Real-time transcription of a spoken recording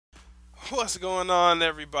What's going on,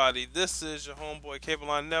 everybody? This is your homeboy Cable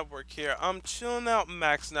Line Network here. I'm chilling out,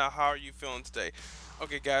 maxing out. How are you feeling today?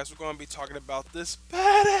 Okay, guys, we're going to be talking about this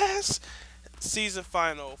badass season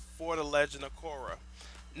final for The Legend of Korra.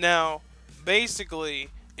 Now, basically,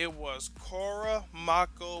 it was Korra,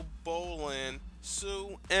 Mako, Bolin,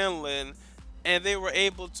 Sue, and Lin, and they were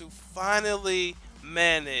able to finally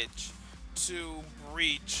manage to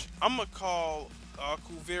breach. I'm gonna call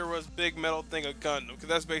Kuvira's big metal thing a Gundam, because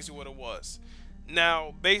that's basically what it was.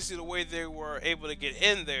 Now, basically, the way they were able to get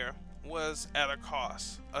in there was at a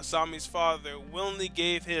cost. Asami's father willingly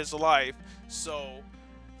gave his life so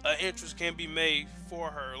an interest can be made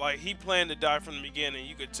for her. Like, he planned to die from the beginning.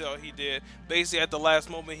 You could tell he did. Basically, at the last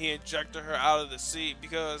moment, he ejected her out of the seat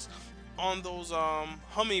because on those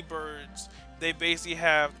hummingbirds, they basically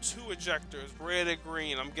have two ejectors, red and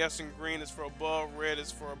green. I'm guessing green is for above, red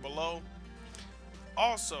is for below.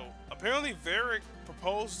 Also, apparently Varric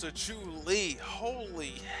proposed to Chu Li.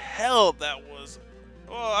 Holy hell, that was...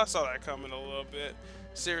 Well, I saw that coming a little bit.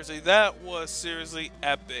 Seriously, that was seriously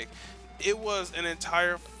epic. It was an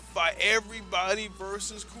entire fight. Everybody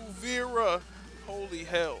versus Kuvira. Holy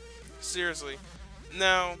hell. Seriously.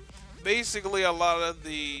 Now, basically a lot of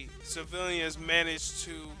the civilians managed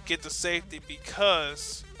to get to safety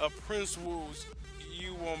because of Prince Wu's,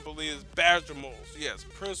 you won't believe this, badger moles. Yes,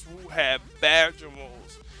 Prince Wu had badger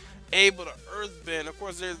moles. Able to earthbend. Of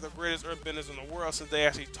course, they're the greatest earthbenders in the world since they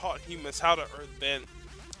actually taught humans how to earthbend.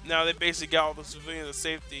 Now, they basically got all the civilians to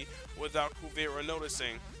safety without Kuvira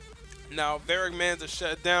noticing. Now, Varric managed to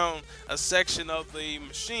shut down a section of the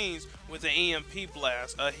machines with an EMP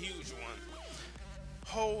blast, a huge one.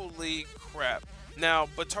 Holy crap. Now,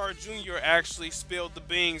 Batar Jr. actually spilled the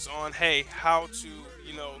beans on, hey, how to,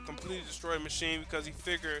 completely destroy the machine because he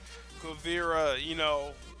figured Kuvira,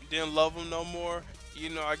 didn't love him no more.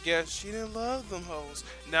 I guess she didn't love them hoes.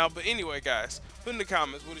 Now, but anyway, guys, put in the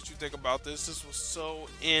comments, what did you think about this? This was so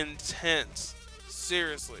intense.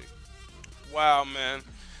 Seriously. Wow, man.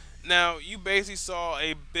 Now, you basically saw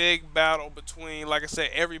a big battle between, like I said,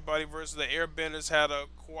 everybody versus the airbenders had a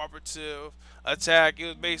cooperative attack. It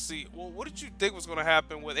was basically, well, what did you think was going to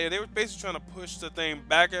happen with it? They were basically trying to push the thing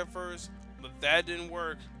back at first, but that didn't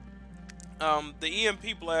work. The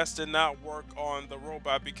EMP blast did not work on the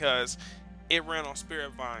robot because it ran on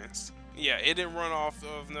spirit vines. Yeah, it didn't run off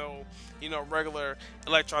of no, regular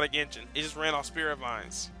electronic engine. It just ran off spirit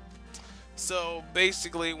vines. So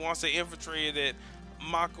basically, once they infiltrated it,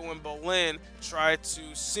 Mako and Bolin tried to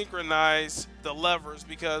synchronize the levers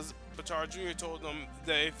because Batar Jr. told them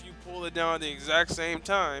that if you pull it down at the exact same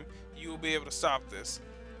time, you will be able to stop this.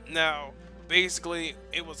 Now, basically,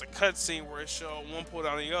 it was a cutscene where it showed one pull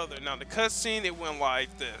down the other. Now, the cutscene, it went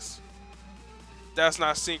like this. That's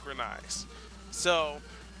not synchronized. So,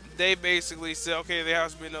 they basically said, okay, there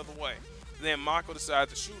has to be another way. Then Mako decided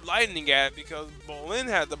to shoot lightning at it because Bolin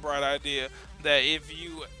had the bright idea that if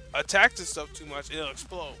you attack this stuff too much, it'll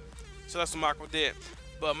explode. So that's what Mako did.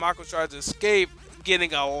 But Mako tried to escape,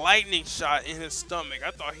 getting a lightning shot in his stomach.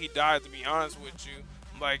 I thought he died, to be honest with you.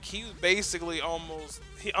 Like, he was basically almost...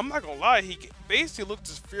 I'm not gonna lie, he basically looked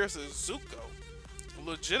as fierce as Zuko.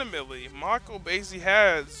 Legitimately, Mako basically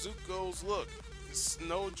had Zuko's look. It's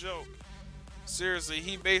no joke. Seriously,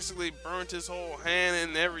 he basically burnt his whole hand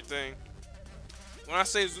and everything. When I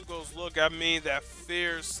say Zuko's look, I mean that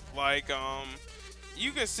fierce, like,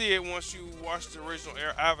 you can see it once you watch the original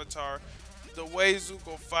Avatar. The way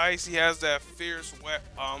Zuko fights, he has that fierce,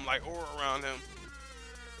 like aura around him.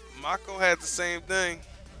 Mako had the same thing.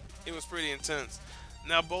 It was pretty intense.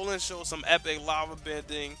 Now, Bolin showed some epic lava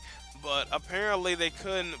bending, but apparently they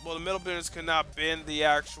couldn't. Well, the metal benders could not bend the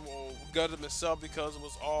actual Gundam itself because it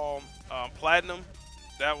was all platinum.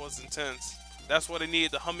 That was intense. That's why they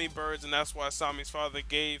needed the hummingbirds, and that's why Asami's father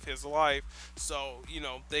gave his life so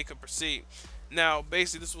they could proceed. Now,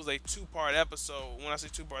 basically, this was a two-part episode. When I say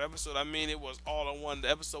two-part episode, I mean it was all in one. The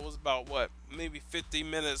episode was about, what, maybe 50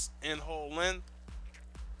 minutes in whole length?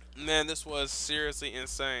 Man, this was seriously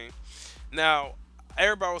insane. Now,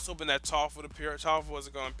 everybody was hoping that Toph would appear. Toph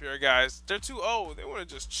wasn't going to appear, guys. They're too old. They want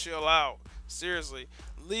to just chill out. Seriously.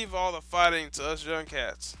 Leave all the fighting to us young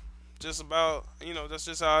cats. Just about, that's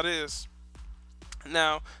just how it is.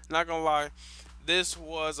 Now, not going to lie, this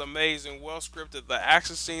was amazing. Well scripted. The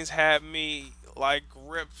action scenes had me like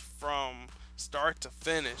gripped from start to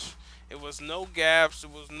finish. It was no gaps, there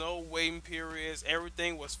was no waiting periods,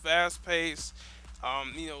 everything was fast paced,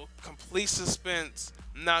 complete suspense,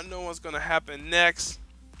 not knowing what's gonna happen next.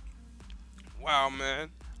 Wow, man,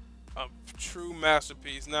 a true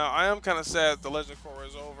masterpiece. Now, I am kind of sad that The Legend of Korra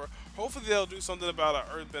is over. Hopefully they'll do something about an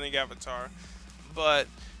earthbending avatar, but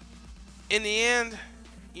in the end,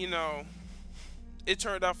 it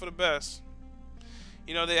turned out for the best.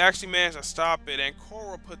 You know, they actually managed to stop it, and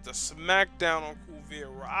Korra put the smackdown on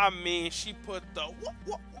Kuvira. I mean, she put the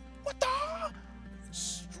what the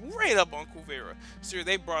straight up on Kuvira. Seriously,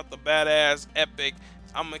 they brought the badass epic.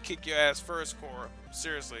 I'm gonna kick your ass first, Korra.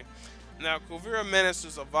 Seriously. Now, Kuvira managed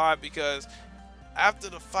to survive because after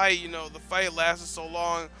the fight, you know, the fight lasted so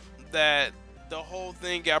long that the whole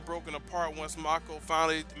thing got broken apart once Mako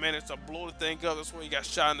finally managed to blow the thing up. That's when he got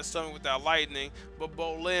shot in the stomach with that lightning. But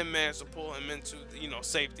Bolin managed to pull him into, you know,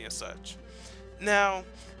 safety and such. Now,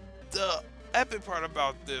 the epic part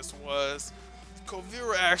about this was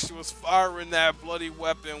Kuvira actually was firing that bloody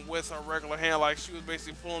weapon with her regular hand, like she was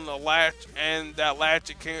basically pulling the latch, and that latch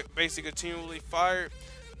it basically continually fired.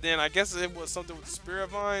 Then I guess it was something with the spirit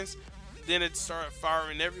vines. Then it started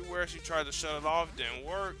firing everywhere. She tried to shut it off, didn't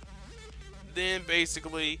work. Then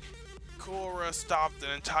basically Korra stopped an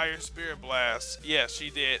entire spirit blast. Yes, she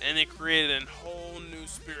did, and it created a whole new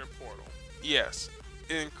spirit portal. Yes,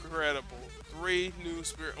 incredible. 3 new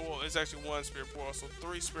spirit, well, it's actually 1 spirit portal, so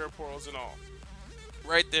 3 spirit portals in all.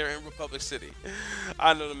 Right there in Republic City.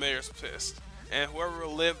 I know the mayor's pissed. And whoever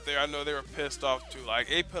lived there, I know they were pissed off too. Like,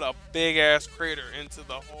 they put a big ass crater into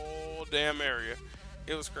the whole damn area.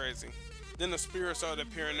 It was crazy. Then the spirits started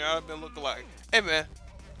appearing there. I've been looking like, hey man,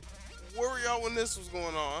 where were y'all when this was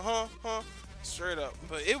going on? Huh? Straight up.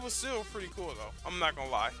 But it was still pretty cool though. I'm not gonna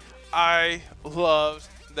lie. I loved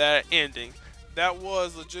that ending. That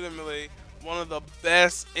was legitimately one of the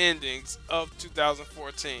best endings of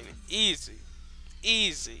 2014.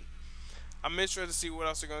 Easy. I'm interested to see what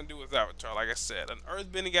else they're going to do with Avatar. Like I said, an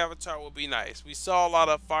earthbending Avatar will be nice. We saw a lot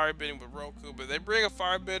of firebending with Roku, but if they bring a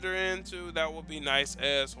firebender into, that will be nice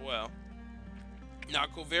as well. Now,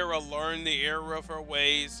 Kuvira learned the error of her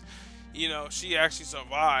ways. You know, she actually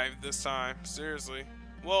survived this time. Seriously.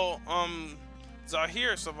 Well,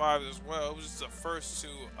 Zahir survived as well. It was just the first 2,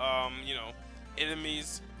 you know,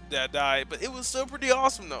 enemies that died, but it was still pretty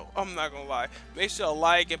awesome though. I'm not gonna lie. Make sure to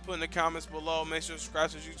like and put in the comments below. Make sure to subscribe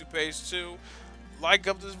to his YouTube page too. Like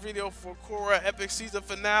up this video for Korra epic season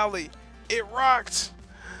finale. It rocked.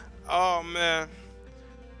 Oh man,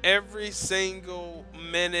 every single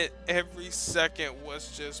minute, every second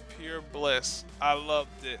was just pure bliss. I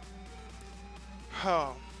loved it.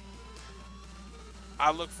 Oh,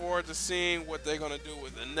 I look forward to seeing what they're gonna do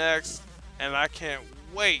with the next, and I can't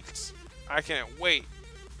wait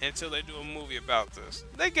until they do a movie about this.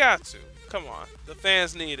 They got to. Come on. The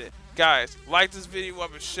fans need it. Guys, like this video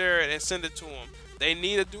up and share it and send it to them. They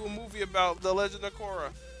need to do a movie about The Legend of Korra.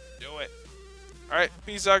 Do it. Alright,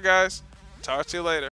 peace out guys. Talk to you later.